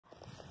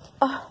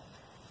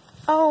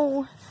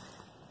Oh,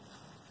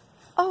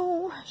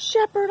 oh,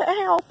 Shepherd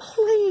Owl,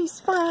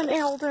 please find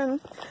Eldon.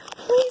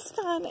 Please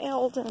find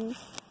Eldon.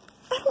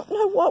 I don't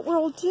know what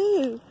we'll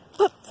do.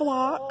 But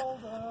Flock,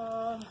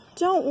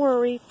 don't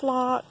worry,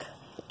 Flock.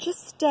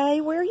 Just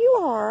stay where you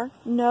are.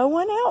 No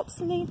one else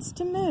needs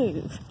to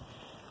move.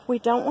 We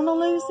don't want to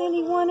lose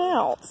anyone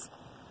else.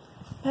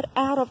 But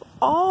out of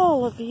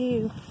all of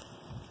you,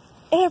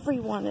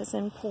 everyone is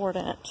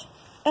important.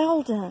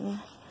 Eldon.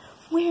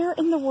 Where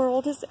in the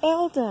world is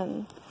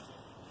Eldon?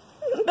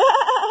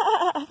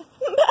 Bah!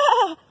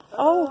 Bah!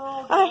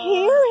 Oh, I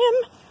hear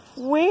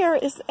him. Where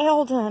is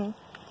Eldon?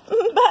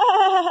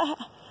 Bah!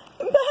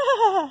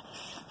 Bah!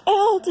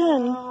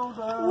 Eldon!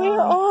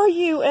 Where are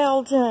you,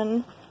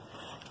 Eldon?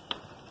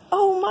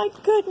 Oh, my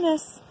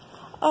goodness.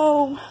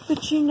 Oh,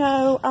 but you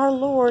know, our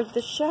Lord,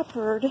 the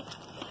shepherd,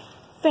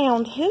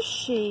 found his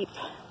sheep,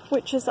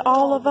 which is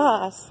all of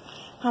us.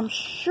 I'm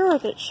sure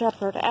that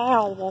Shepherd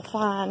Owl will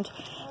find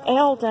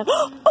Eldon.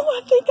 Oh,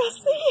 I think I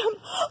see him.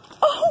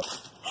 Oh,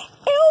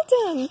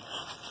 Eldon,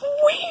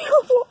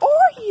 where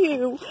are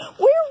you?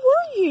 Where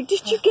were you?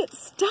 Did you get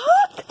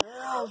stuck?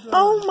 Eldon.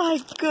 Oh, my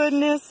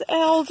goodness,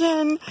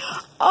 Eldon.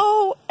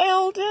 Oh,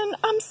 Eldon,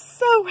 I'm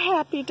so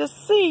happy to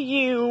see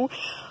you.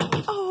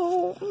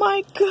 Oh,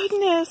 my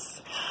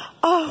goodness.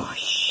 Oh,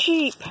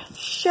 sheep,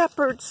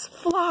 shepherds,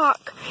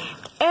 flock,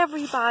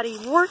 everybody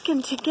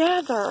working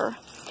together.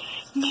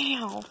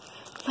 Now,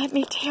 let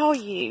me tell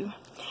you,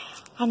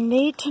 I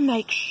need to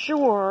make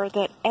sure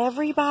that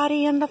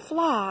everybody in the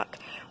flock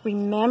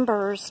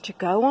remembers to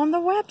go on the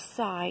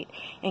website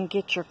and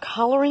get your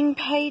coloring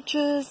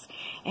pages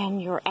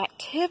and your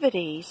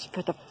activities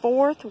for the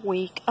 4th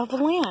week of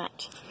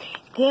Lent.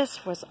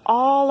 This was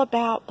all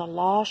about the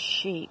lost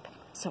sheep.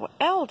 So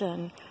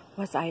Eldon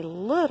was a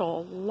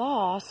little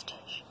lost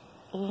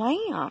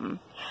lamb,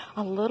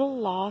 a little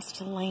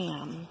lost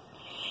lamb.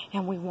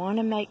 And we want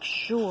to make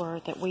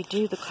sure that we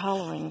do the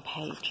coloring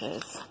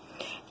pages.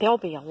 They'll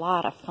be a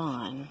lot of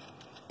fun.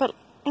 But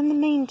in the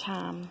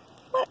meantime,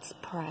 let's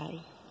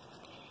pray.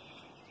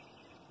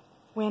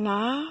 When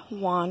I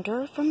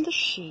wander from the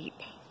sheep,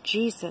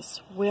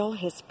 Jesus will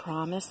his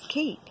promise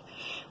keep.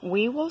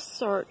 We will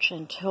search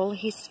until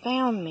he's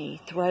found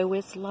me, throw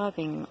his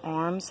loving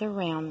arms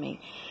around me.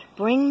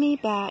 Bring me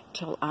back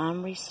till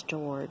I'm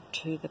restored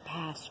to the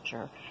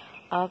pasture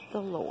of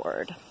the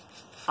Lord.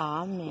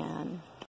 Amen.